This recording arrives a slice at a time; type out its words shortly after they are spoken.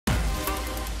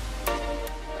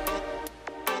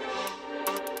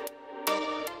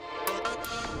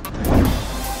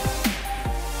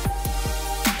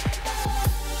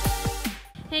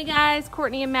Hey guys,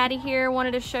 Courtney and Maddie here.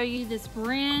 Wanted to show you this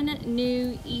brand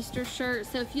new Easter shirt.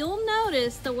 So if you'll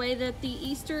notice the way that the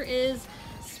Easter is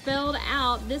spelled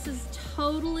out, this is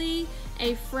totally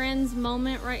a Friends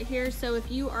moment right here. So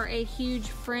if you are a huge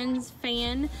Friends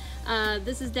fan,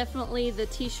 this is definitely the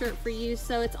t-shirt for you.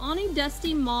 So it's on a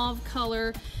dusty mauve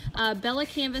color Bella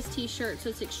canvas t-shirt, so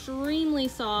it's extremely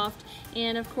soft,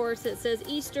 and of course it says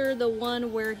Easter, the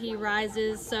one where he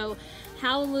rises. So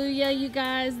hallelujah, you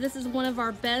guys, this is one of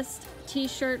our best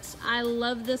t-shirts. I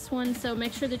love this one, so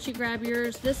make sure that you grab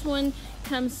yours. This one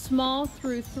comes small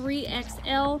through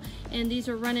 3XL, and these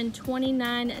are running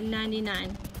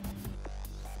 $29.99.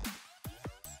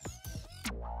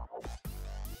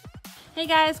 Hey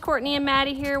guys, Courtney and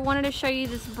Maddie here. Wanted to show you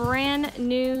this brand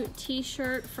new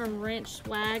t-shirt from Ranch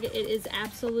Swag. It is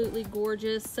absolutely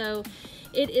gorgeous. So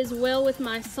it is well with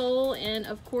my soul, and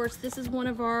of course this is one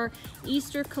of our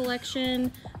Easter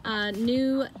collection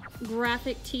new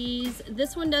graphic tees.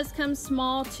 This one does come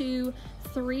small to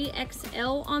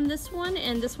 3XL on this one,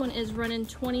 and this one is running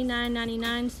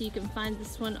 $29.99, so you can find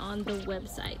this one on the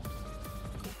website.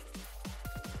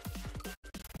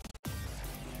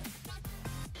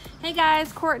 Hey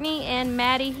guys, Courtney and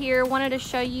Maddie here. Wanted to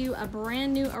show you a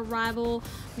brand new arrival.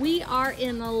 We are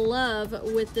in love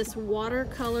with this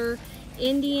watercolor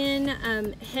Indian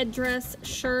headdress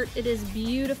shirt. It is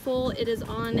beautiful. It is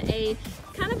on a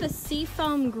kind of a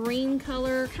seafoam green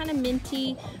color, kind of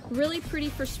minty, really pretty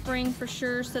for spring for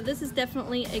sure. So this is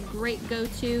definitely a great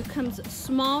go-to. Comes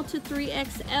small to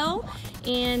 3XL,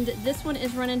 and this one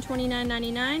is running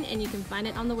 $29.99, and you can find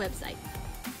it on the website.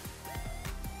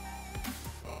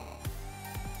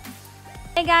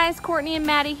 Hey guys, Courtney and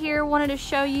Maddie here. Wanted to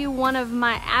show you one of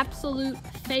my absolute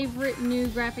favorite new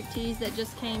graphic tees that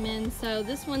just came in. So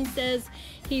this one says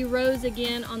he rose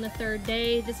again on the third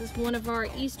day. This is one of our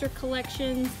Easter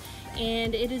collections,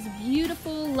 and it is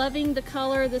beautiful. Loving the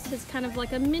color. This is kind of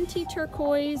like a minty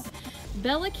turquoise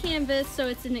Bella canvas, so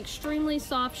it's an extremely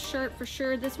soft shirt for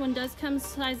sure. This one does come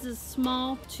sizes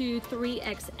small to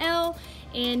 3XL,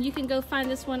 and you can go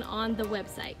find this one on the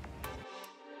website.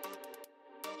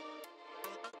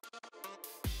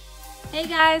 Hey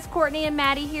guys, Courtney and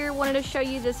Maddie here. Wanted to show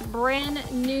you this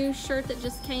brand new shirt that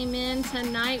just came in.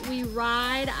 Tonight we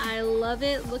ride. I love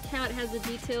it. Look how it has the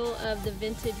detail of the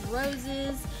vintage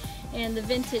roses and the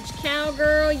vintage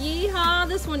cowgirl. Yeehaw!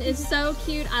 This one is so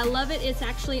cute. I love it. It's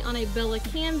actually on a Bella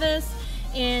canvas,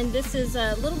 and this is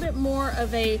a little bit more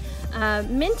of a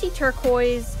minty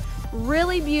turquoise.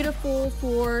 Really beautiful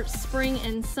for spring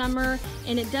and summer,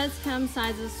 and it does come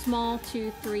sizes small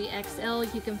to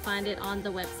 3XL. You can find it on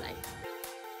the website.